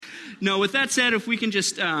No, with that said, if we can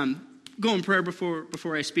just go in prayer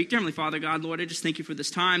before I speak. Dear Heavenly Father, God, Lord, I just thank you for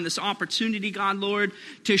this time, this opportunity, God, Lord,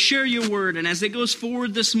 to share your word. And as it goes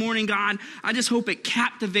forward this morning, God, I just hope it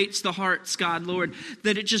captivates the hearts, God, Lord,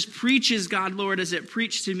 that it just preaches, God, Lord, as it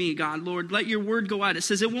preached to me, God, Lord. Let your word go out. It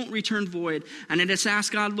says it won't return void. And I just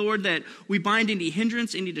ask, God, Lord, that we bind any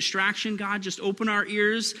hindrance, any distraction, God. Just open our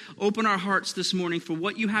ears, open our hearts this morning for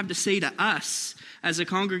what you have to say to us as a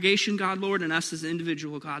congregation, God, Lord, and us as an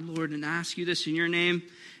individual, God, Lord. And I ask you this in your name.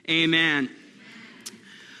 Amen.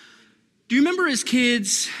 Do you remember as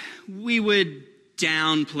kids, we would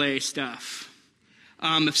downplay stuff?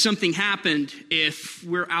 If something happened, if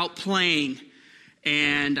we're out playing,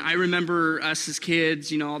 and I remember us as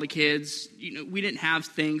kids, all the kids, we didn't have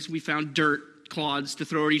things. We found dirt clods to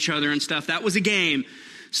throw at each other and stuff. That was a game.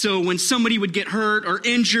 So when somebody would get hurt or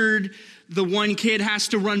injured, the one kid has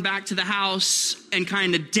to run back to the house and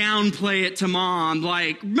kind of downplay it to mom.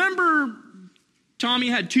 Like, remember Tommy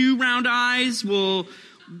had 2 round eyes? Well,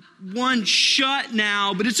 one shut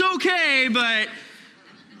now, but it's okay, but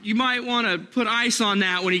you might want to put ice on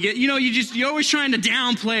that when you get, you're always trying to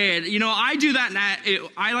downplay it. I do that, and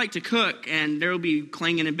I like to cook, and there'll be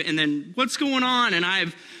clanging, and then what's going on? And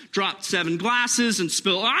I've dropped 7 glasses and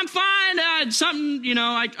spilled, I'm fine, something,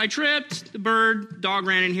 I tripped, the dog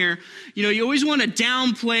ran in here. You always want to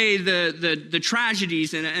downplay the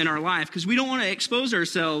tragedies in our life, because we don't want to expose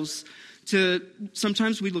ourselves to,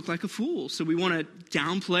 sometimes we look like a fool. So we want to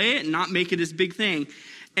downplay it and not make it this big thing.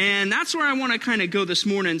 And that's where I want to kind of go this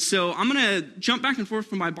morning. So I'm going to jump back and forth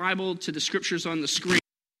from my Bible to the scriptures on the screen.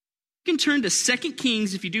 You can turn to 2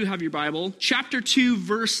 Kings, if you do have your Bible, chapter 2,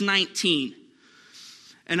 verse 19.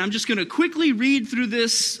 And I'm just going to quickly read through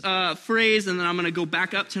this phrase, and then I'm going to go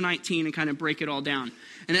back up to 19 and kind of break it all down.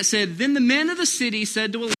 And it said, then the men of the city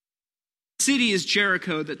said to Elijah, the city is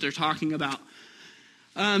Jericho that they're talking about,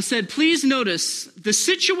 said, please notice the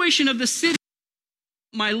situation of the city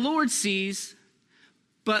my Lord sees,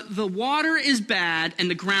 but the water is bad and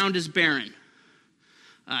the ground is barren.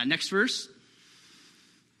 Next verse.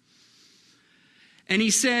 And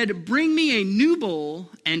he said, bring me a new bowl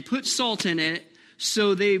and put salt in it.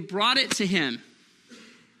 So they brought it to him.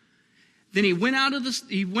 Then he went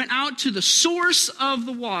out to the source of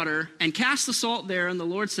the water and cast the salt there. And the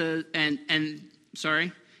Lord said,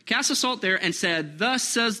 cast the salt there and said, thus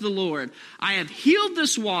says the Lord, I have healed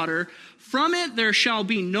this water. From it there shall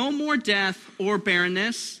be no more death or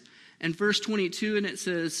barrenness. And verse 22, and it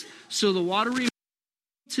says, so the water remains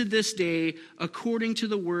to this day according to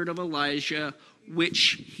the word of Elijah,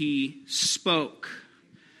 which he spoke.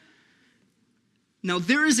 Now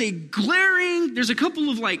there's a couple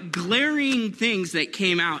of glaring things that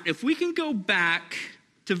came out. If we can go back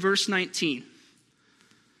to verse 19.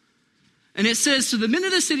 And it says, so the men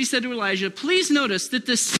of the city said to Elijah, please notice that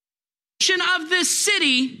the situation of this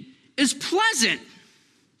city is pleasant.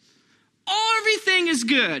 Everything is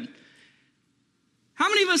good. How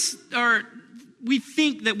many of us we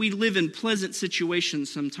think that we live in pleasant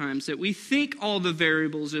situations sometimes, that we think all the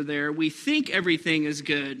variables are there, we think everything is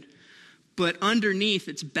good, but underneath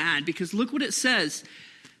it's bad? Because look what it says.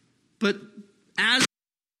 But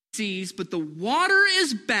the water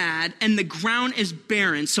is bad and the ground is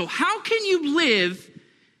barren. So how can you live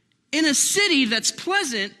in a city that's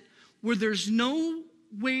pleasant where there's no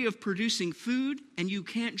way of producing food and you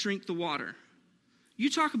can't drink the water? You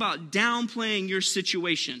talk about downplaying your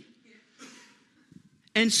situation.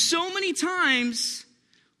 And so many times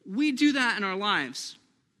we do that in our lives.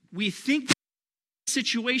 We think the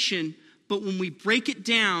situation, but when we break it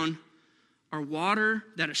down, our water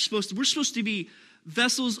we're supposed to be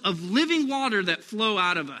vessels of living water that flow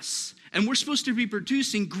out of us. And we're supposed to be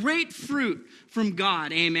producing great fruit from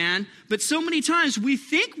God, amen? But so many times we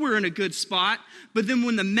think we're in a good spot, but then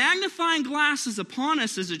when the magnifying glass is upon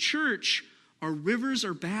us as a church, our rivers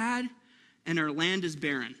are bad and our land is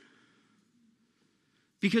barren.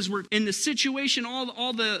 Because we're in the situation,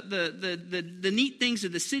 all the neat things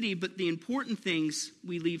of the city, but the important things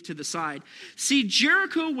we leave to the side. See,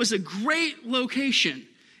 Jericho was a great location.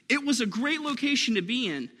 It was a great location to be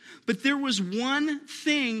in. But there was one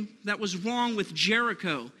thing that was wrong with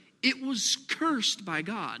Jericho. It was cursed by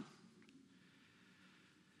God.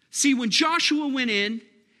 See, when Joshua went in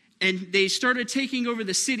and they started taking over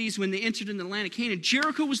the cities when they entered into the land of Canaan,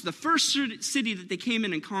 Jericho was the first city that they came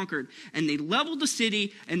in and conquered. And they leveled the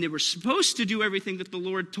city, and they were supposed to do everything that the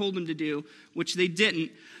Lord told them to do, which they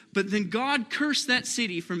didn't. But then God cursed that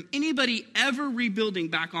city from anybody ever rebuilding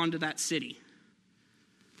back onto that city.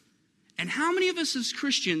 And how many of us as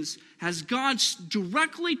Christians has God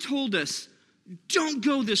directly told us, don't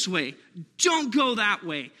go this way, don't go that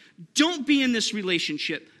way, don't be in this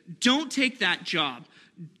relationship, don't take that job.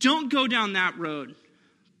 Don't go down that road.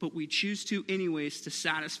 But we choose to anyways to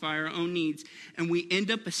satisfy our own needs. And we end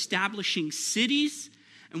up establishing cities,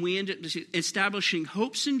 and we end up establishing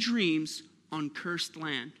hopes and dreams on cursed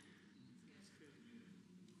land.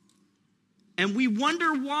 And we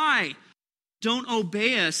wonder why don't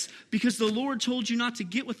obey us, because the Lord told you not to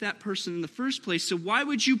get with that person in the first place. So why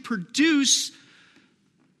would you produce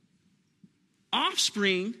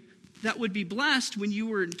offspring that would be blessed when you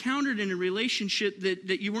were encountered in a relationship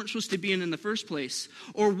that you weren't supposed to be in the first place?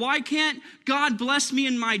 Or why can't God bless me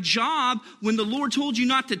in my job when the Lord told you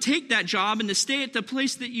not to take that job and to stay at the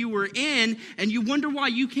place that you were in, and you wonder why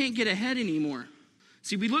you can't get ahead anymore?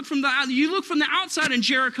 See, you look from the outside in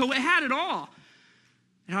Jericho, it had it all.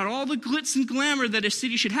 It had all the glitz and glamour that a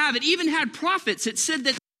city should have. It even had prophets. It said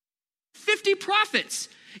that 50 prophets.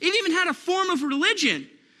 It even had a form of religion.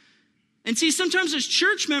 And see, sometimes as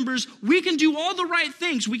church members, we can do all the right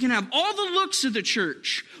things. We can have all the looks of the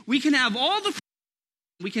church. We can have all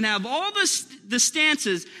the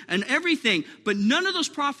stances and everything, but none of those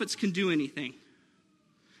prophets can do anything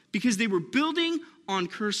because they were building on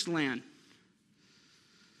cursed land.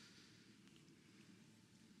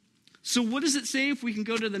 So what does it say if we can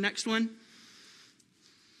go to the next one?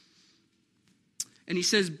 And he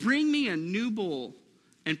says, bring me a new bowl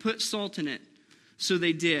and put salt in it. So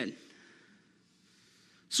they did.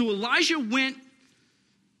 So Elijah went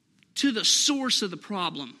to the source of the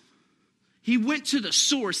problem. He went to the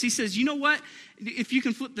source. He says, you know what? If you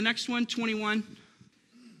can flip the next one, 21.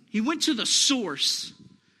 He went to the source.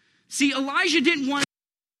 See, Elijah didn't want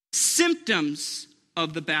symptoms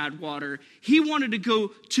of the bad water. He wanted to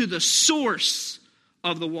go to the source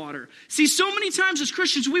of the water. See, so many times as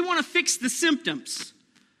Christians, we want to fix the symptoms,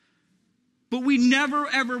 but we never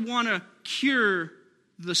ever want to cure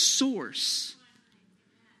the source.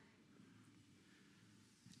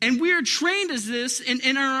 And we are trained as this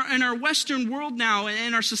in our Western world now,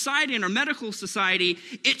 in our society, in our medical society.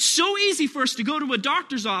 It's so easy for us to go to a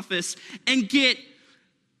doctor's office and get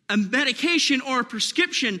a medication or a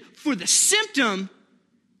prescription for the symptom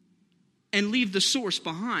and leave the source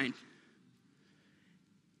behind.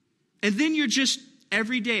 And then you're just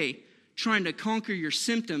every day trying to conquer your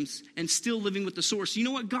symptoms and still living with the source. You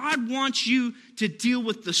know what? God wants you to deal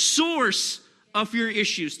with the source of your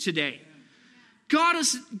issues today. God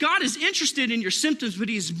is interested in your symptoms, but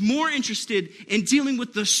he's more interested in dealing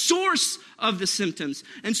with the source of the symptoms.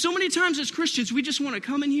 And so many times as Christians, we just want to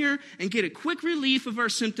come in here and get a quick relief of our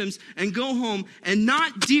symptoms and go home and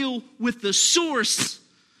not deal with the source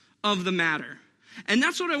of the matter. And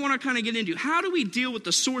that's what I want to kind of get into. How do we deal with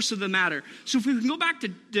the source of the matter? So if we can go back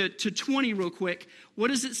to 20 real quick, what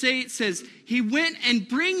does it say? It says, he went and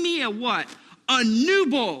bring me a what? A new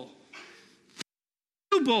bowl.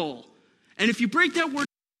 New bowl. And if you break that word,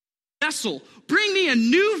 vessel, bring me a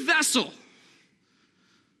new vessel.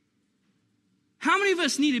 How many of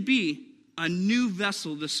us need to be a new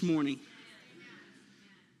vessel this morning?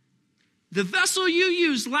 The vessel you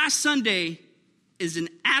used last Sunday is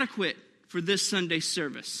inadequate for this Sunday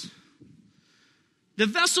service. The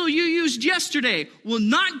vessel you used yesterday will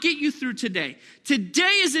not get you through today.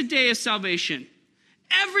 Today is a day of salvation.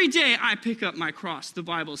 Every day I pick up my cross, the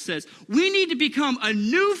Bible says. We need to become a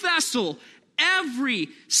new vessel every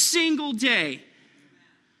single day.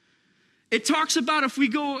 It talks about, if we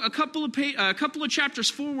go a couple of chapters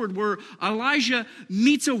forward, where Elijah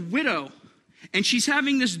meets a widow, and she's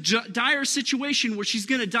having this dire situation where she's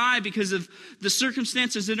going to die because of the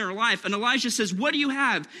circumstances in her life. And Elijah says, what do you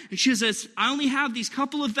have? And she says, I only have these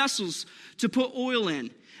couple of vessels to put oil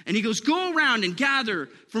in. And he goes, go around and gather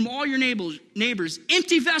from all your neighbors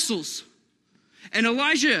empty vessels. And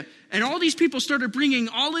Elijah and all these people started bringing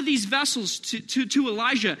all of these vessels to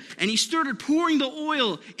Elijah. And he started pouring the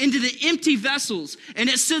oil into the empty vessels. And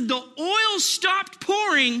it said the oil stopped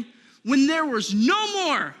pouring when there was no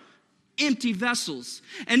more empty vessels.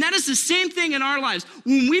 And that is the same thing in our lives.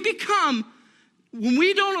 When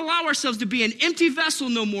we don't allow ourselves to be an empty vessel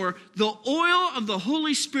no more, the oil of the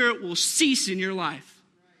Holy Spirit will cease in your life.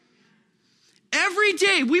 Every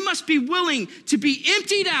day we must be willing to be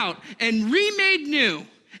emptied out and remade new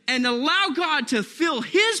and allow God to fill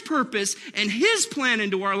his purpose and his plan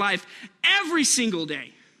into our life every single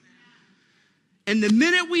day. And the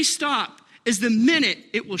minute we stop is the minute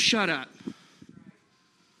it will shut up.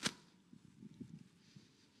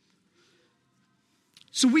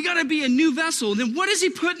 So we got to be a new vessel. And then what does he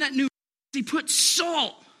put in that new vessel? He put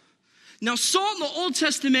salt. Now, salt in the Old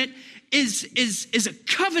Testament is a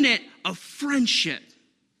covenant of friendship,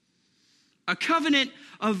 a covenant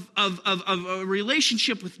of a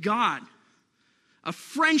relationship with God, a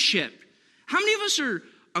friendship. How many of us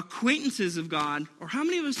acquaintances of God, or how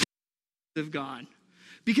many of us are of God?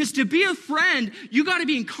 Because to be a friend, you got to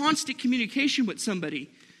be in constant communication with somebody.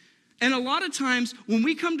 And a lot of times when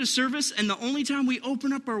we come to service and the only time we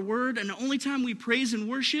open up our word and the only time we praise and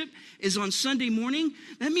worship is on Sunday morning,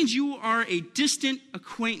 that means you are a distant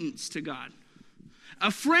acquaintance to God. A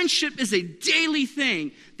friendship is a daily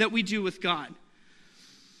thing that we do with God.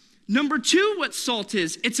 Number two, what salt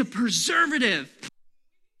is, it's a preservative.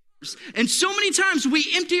 And so many times we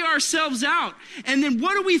empty ourselves out. And then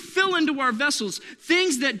what do we fill into our vessels?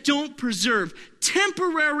 Things that don't preserve.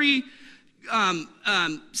 Temporary,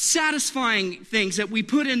 satisfying things that we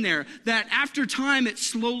put in there. That after time it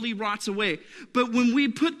slowly rots away. But when we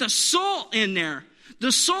put the salt in there,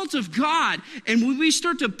 the salt of God, and when we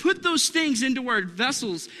start to put those things into our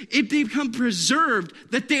vessels, it becomes preserved,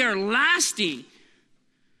 that they are lasting.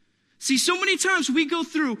 See, so many times we go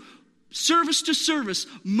through service to service,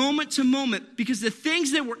 moment to moment, because the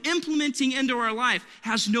things that we're implementing into our life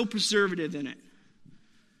has no preservative in it.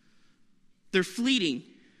 They're fleeting.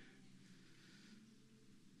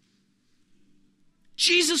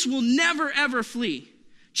 Jesus will never, ever flee.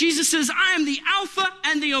 Jesus says, I am the Alpha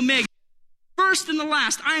and the Omega, first and the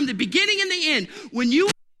last. I am the beginning and the end. When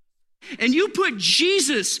you put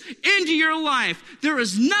Jesus into your life, there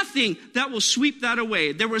is nothing that will sweep that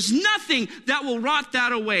away. There is nothing that will rot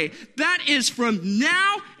that away. That is from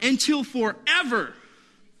now until forever.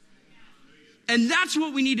 And that's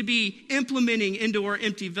what we need to be implementing into our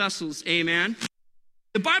empty vessels. Amen.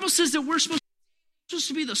 The Bible says that we're supposed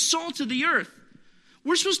to be the salt of the earth.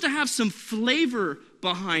 We're supposed to have some flavor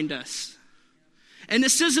behind us. And it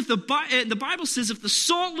says, the Bible says, if the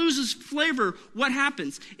salt loses flavor, what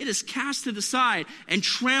happens? It is cast to the side and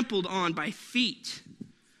trampled on by feet.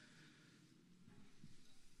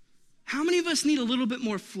 How many of us need a little bit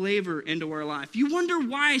more flavor into our life? You wonder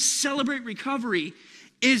why Celebrate Recovery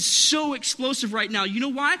is so explosive right now. You know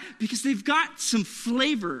why? Because they've got some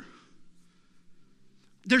flavor.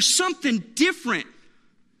 There's something different.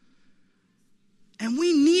 And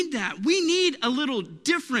we need that. We need a little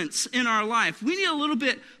difference in our life. We need a little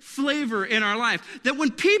bit flavor in our life. That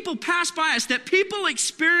when people pass by us, that people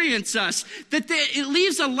experience us, that it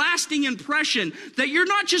leaves a lasting impression. That you're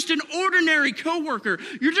not just an ordinary coworker.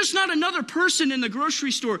 You're just not another person in the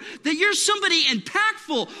grocery store. That you're somebody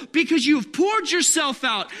impactful because you've poured yourself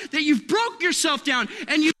out. That you've broke yourself down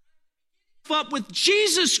and you up with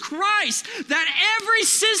Jesus Christ, that every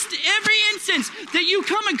instance that you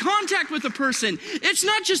come in contact with a person, it's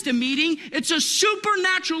not just a meeting, it's a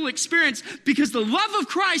supernatural experience because the love of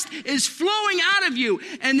Christ is flowing out of you,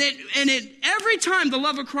 and every time the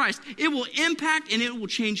love of Christ, it will impact and it will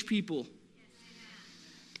change people.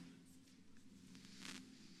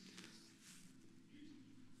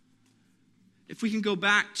 If we can go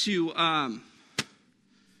back to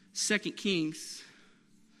 2 Kings.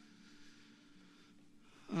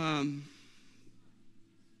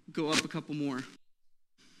 Go up a couple more.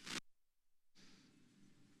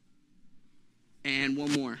 And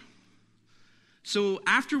one more. So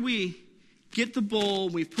after we get the bowl,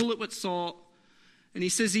 we pull it with salt, and he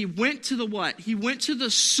says he went to the what? He went to the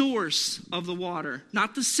source of the water,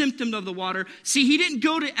 not the symptom of the water. See, he didn't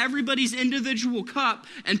go to everybody's individual cup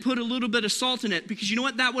and put a little bit of salt in it, because you know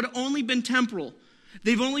what? That would have only been temporal.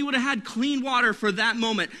 They've only would have had clean water for that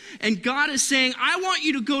moment. And God is saying, I want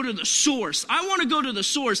you to go to the source. I want to go to the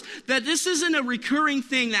source. That this isn't a recurring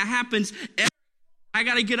thing that happens. I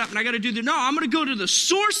got to get up and I got to do that. No, I'm going to go to the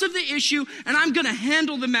source of the issue and I'm going to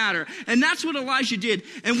handle the matter. And that's what Elijah did.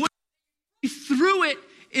 And when he threw it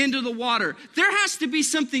into the water, there has to be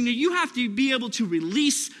something that you have to be able to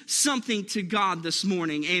release something to God this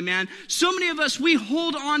morning. Amen. So many of us, we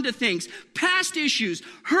hold on to things, past issues,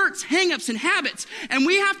 hurts, hangups, and habits, and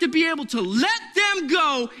we have to be able to let them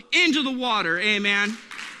go into the water. Amen.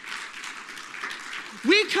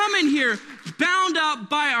 We come in here bound up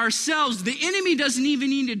by ourselves. The enemy doesn't even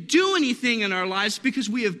need to do anything in our lives because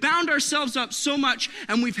we have bound ourselves up so much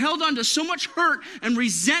and we've held on to so much hurt and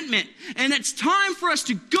resentment. And it's time for us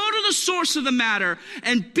to go to the source of the matter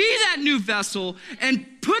and be that new vessel and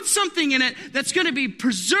put something in it that's going to be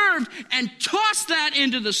preserved and toss that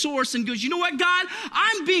into the source and goes, you know what, God?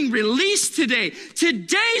 I'm being released today.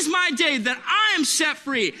 Today's my day that I am set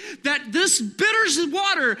free. That this bitter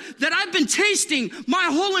water that I've been tasting my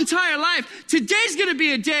whole entire life, today's going to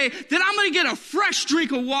be a day that I'm going to get a fresh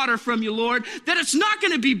drink of water from you, Lord. That it's not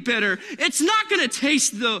going to be bitter. It's not going to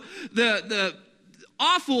taste the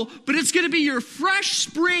awful, but it's going to be your fresh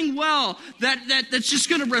spring well that's just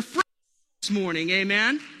going to refresh this morning.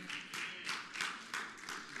 Amen.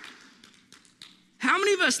 How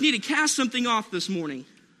many of us need to cast something off this morning?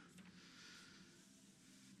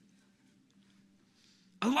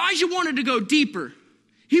 Elijah wanted to go deeper.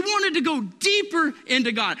 He wanted to go deeper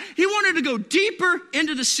into God. He wanted to go deeper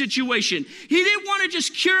into the situation. He didn't want to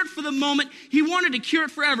just cure it for the moment. He wanted to cure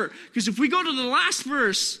it forever. Because if we go to the last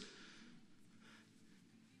verse, it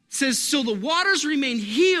says, so the waters remain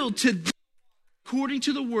healed to them, according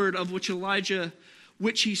to the word of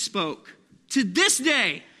which he spoke. To this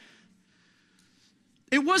day,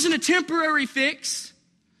 it wasn't a temporary fix.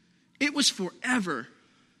 It was forever.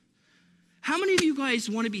 How many of you guys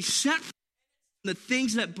want to be set free from the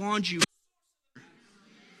things that bond you?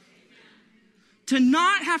 To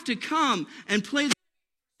not have to come and play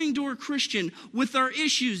the door Christian with our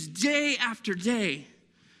issues day after day.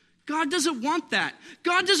 God doesn't want that.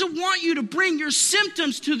 God doesn't want you to bring your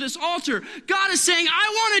symptoms to this altar. God is saying, I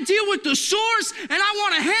want to deal with the source and I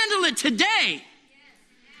want to handle it today.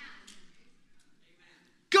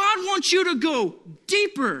 God wants you to go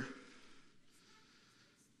deeper.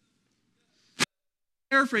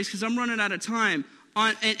 Paraphrase, because I'm running out of time.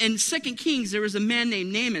 In 2 Kings, there was a man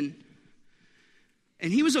named Naaman.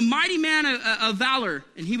 And he was a mighty man of valor,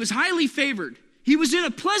 and he was highly favored. He was in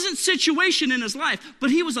a pleasant situation in his life, but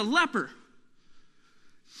he was a leper.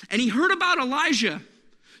 And he heard about Elijah.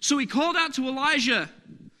 So he called out to Elijah,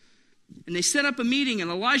 and they set up a meeting, and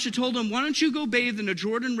Elijah told him, why don't you go bathe in the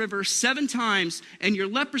Jordan River 7 times, and your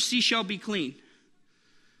leprosy shall be clean.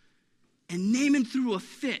 And Naaman threw a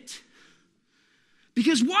fit.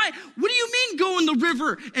 Because why? What do you mean go in the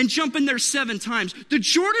river and jump in there 7 times? The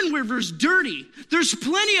Jordan River's dirty. There's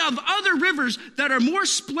plenty of other rivers that are more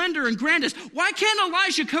splendor and grandest. Why can't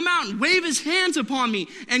Elijah come out and wave his hands upon me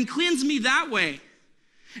and cleanse me that way?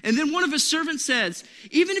 And then one of his servants says,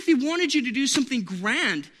 even if he wanted you to do something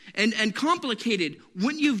grand and complicated,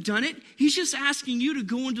 wouldn't you have done it? He's just asking you to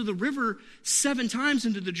go into the river 7 times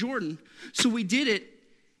into the Jordan. So we did it,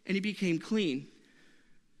 and he became clean.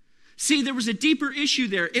 See, there was a deeper issue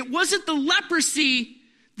there. It wasn't the leprosy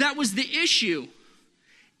that was the issue.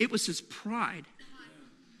 It was his pride.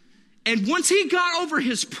 And once he got over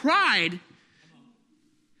his pride,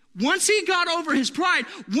 once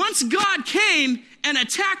God came and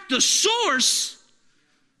attacked the source,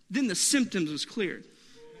 then the symptoms was cleared.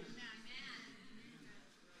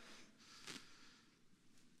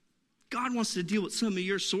 God wants to deal with some of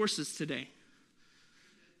your sources today.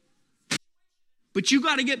 But you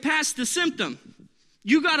got to get past the symptom.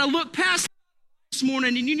 You got to look past this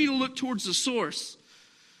morning, and you need to look towards the source.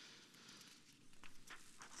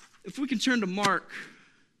 If we can turn to Mark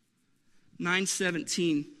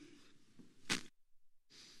 9:17.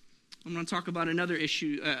 I'm going to talk about another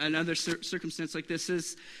issue, another circumstance like this.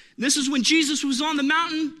 This is when Jesus was on the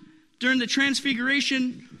mountain during the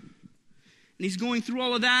transfiguration, and he's going through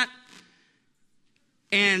all of that.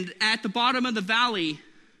 And at the bottom of the valley,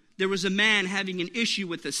 there was a man having an issue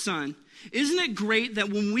with his son. Isn't it great that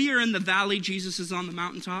when we are in the valley, Jesus is on the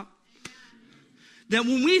mountaintop? That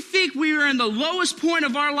when we think we are in the lowest point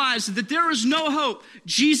of our lives, that there is no hope,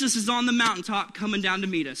 Jesus is on the mountaintop coming down to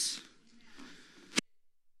meet us.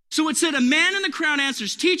 So it said, a man in the crowd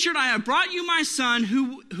answers, Teacher, I have brought you my son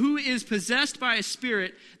who is possessed by a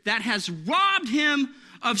spirit that has robbed him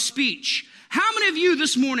of speech. How many of you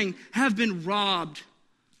this morning have been robbed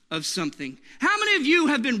of something? How many of you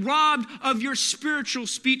have been robbed of your spiritual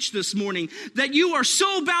speech this morning? That you are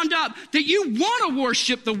so bound up that you want to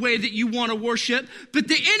worship the way that you want to worship, but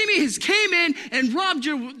the enemy has came in and robbed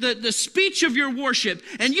the speech of your worship.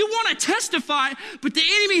 And you want to testify, but the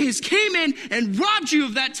enemy has came in and robbed you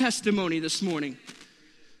of that testimony this morning.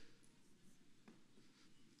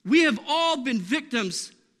 We have all been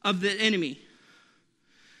victims of the enemy.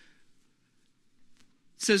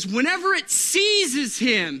 It says, whenever it seizes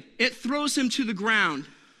him, it throws him to the ground.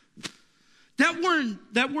 That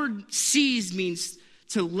word seize means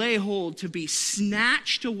to lay hold, to be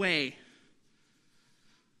snatched away.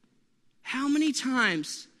 How many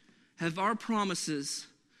times have our promises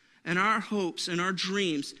and our hopes and our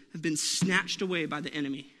dreams have been snatched away by the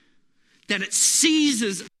enemy? That it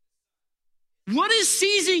seizes. What is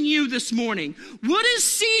seizing you this morning? What is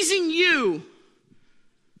seizing you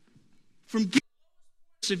from getting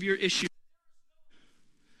of your issue?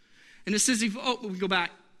 And it says, we go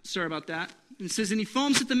back. Sorry about that. And it says, and he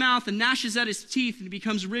foams at the mouth and gnashes at his teeth and he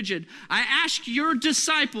becomes rigid. I asked your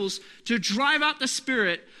disciples to drive out the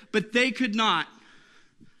spirit, but they could not.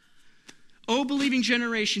 O believing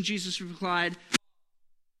generation, Jesus replied,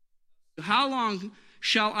 how long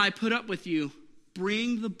shall I put up with you?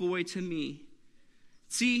 Bring the boy to me.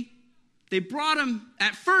 See, they brought him.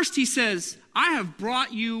 At first he says, I have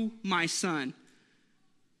brought you my son.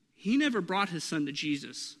 He never brought his son to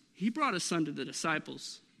Jesus. He brought his son to the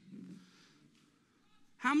disciples.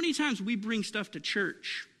 How many times we bring stuff to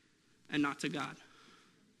church and not to God?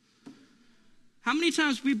 How many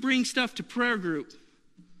times we bring stuff to prayer group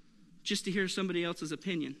just to hear somebody else's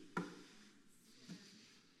opinion?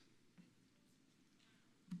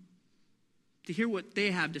 To hear what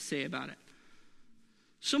they have to say about it.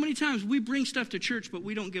 So many times we bring stuff to church, but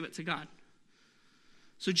we don't give it to God.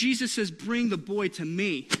 So Jesus says, bring the boy to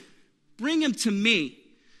me. Bring him to me.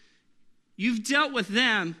 You've dealt with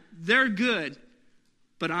them. They're good.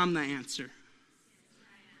 But I'm the answer.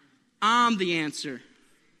 I'm the answer.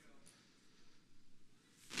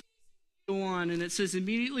 Go on, and it says,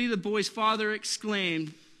 immediately the boy's father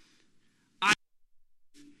exclaimed,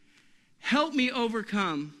 help me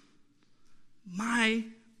overcome my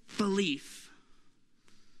belief.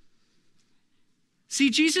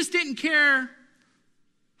 See, Jesus didn't care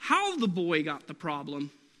how the boy got the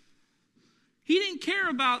problem. He didn't care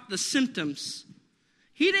about the symptoms.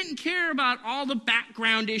 He didn't care about all the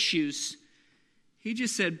background issues. He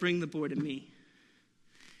just said, bring the boy to me.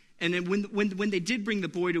 And then when they did bring the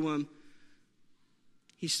boy to him,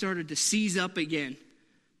 he started to seize up again.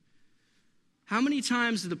 How many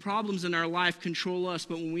times do the problems in our life control us,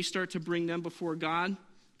 but when we start to bring them before God,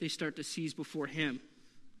 they start to seize before him?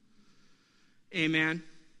 Amen.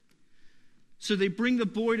 So they bring the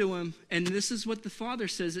boy to him, and this is what the father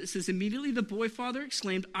says. It says, immediately the boy father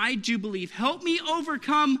exclaimed, I do believe. Help me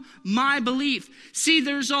overcome my belief. See,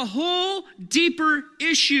 there's a whole deeper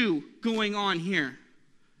issue going on here.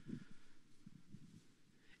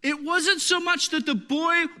 It wasn't so much that the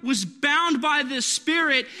boy was bound by this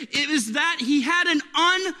spirit. It was that he had an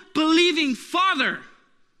unbelieving father.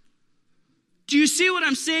 Do you see what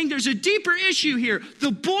I'm saying? There's a deeper issue here. The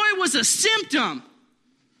boy was a symptom,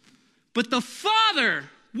 but the father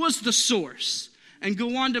was the source. And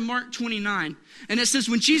go on to Mark 29. And it says,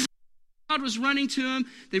 when Jesus God was running to him,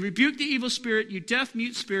 they rebuked the evil spirit, you deaf,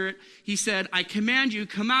 mute spirit. He said, I command you,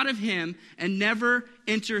 come out of him and never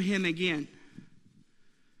enter him again.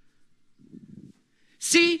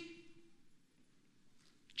 See,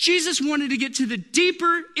 Jesus wanted to get to the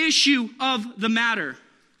deeper issue of the matter.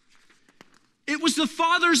 It was the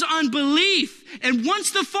father's unbelief. And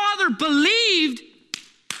once the father believed,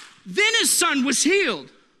 then his son was healed.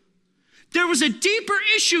 There was a deeper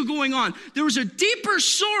issue going on. There was a deeper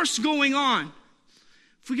source going on.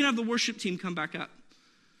 If we can have the worship team come back up.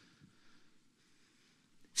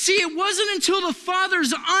 See, it wasn't until the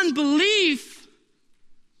father's unbelief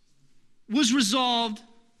was resolved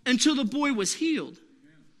until the boy was healed.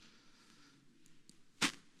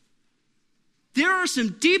 There are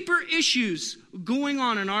some deeper issues going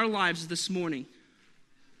on in our lives this morning.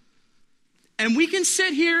 And we can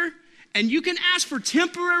sit here and you can ask for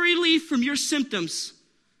temporary relief from your symptoms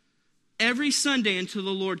every Sunday until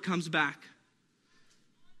the Lord comes back.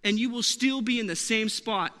 And you will still be in the same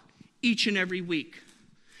spot each and every week.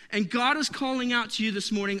 And God is calling out to you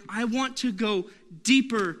this morning, I want to go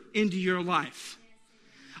deeper into your life.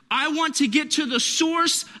 I want to get to the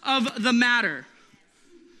source of the matter.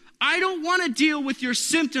 I don't want to deal with your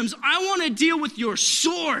symptoms. I want to deal with your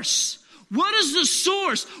source. What is the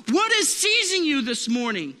source? What is seizing you this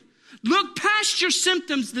morning? Look past your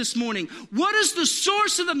symptoms this morning. What is the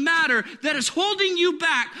source of the matter that is holding you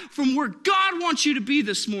back from where God wants you to be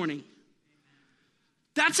this morning?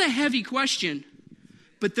 That's a heavy question,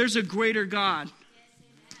 but there's a greater God.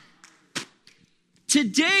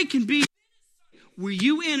 Today can be where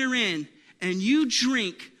you enter in and you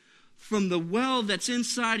drink from the well that's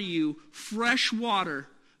inside of you, fresh water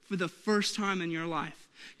for the first time in your life.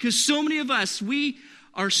 Because so many of us, we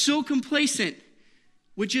are so complacent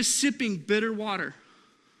with just sipping bitter water.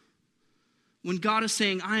 When God is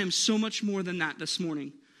saying, I am so much more than that this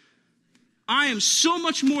morning. I am so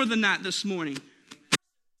much more than that this morning.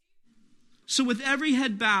 So with every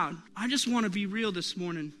head bowed, I just want to be real this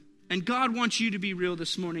morning. And God wants you to be real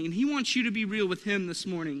this morning. And he wants you to be real with him this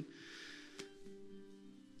morning.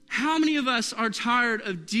 How many of us are tired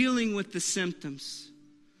of dealing with the symptoms?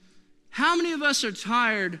 How many of us are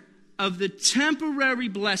tired of the temporary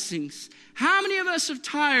blessings? How many of us are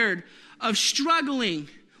tired of struggling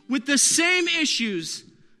with the same issues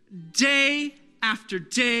day after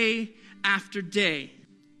day after day?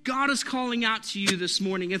 God is calling out to you this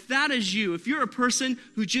morning. If that is you, if you're a person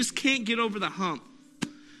who just can't get over the hump,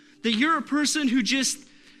 that you're a person who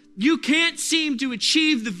you can't seem to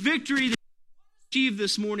achieve the victory that you achieved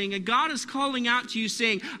this morning, and God is calling out to you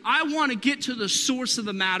saying, I want to get to the source of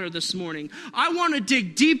the matter this morning. I want to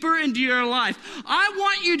dig deeper into your life. I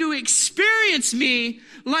want you to experience me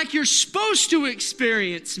like you're supposed to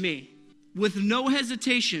experience me with no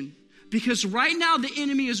hesitation. Because right now, the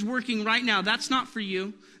enemy is working right now. That's not for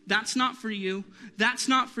you. That's not for you. That's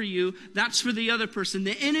not for you. That's for the other person.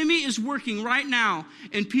 The enemy is working right now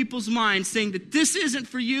in people's minds saying that this isn't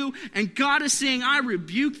for you. And God is saying, I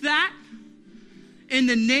rebuke that in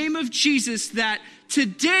the name of Jesus, that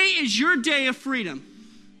today is your day of freedom.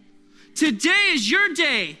 Today is your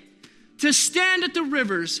day to stand at the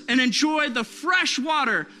rivers and enjoy the fresh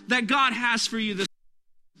water that God has for you this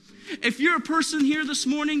morning. If you're a person here this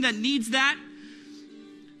morning that needs that,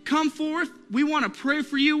 come forth. We want to pray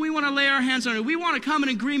for you. We want to lay our hands on you. We want to come in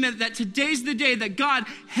agreement that today's the day that God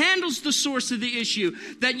handles the source of the issue,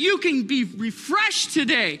 that you can be refreshed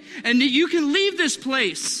today and that you can leave this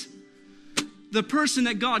place the person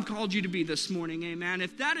that God called you to be this morning. Amen.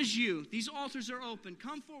 If that is you, these altars are open.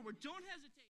 Come forward. Don't hesitate.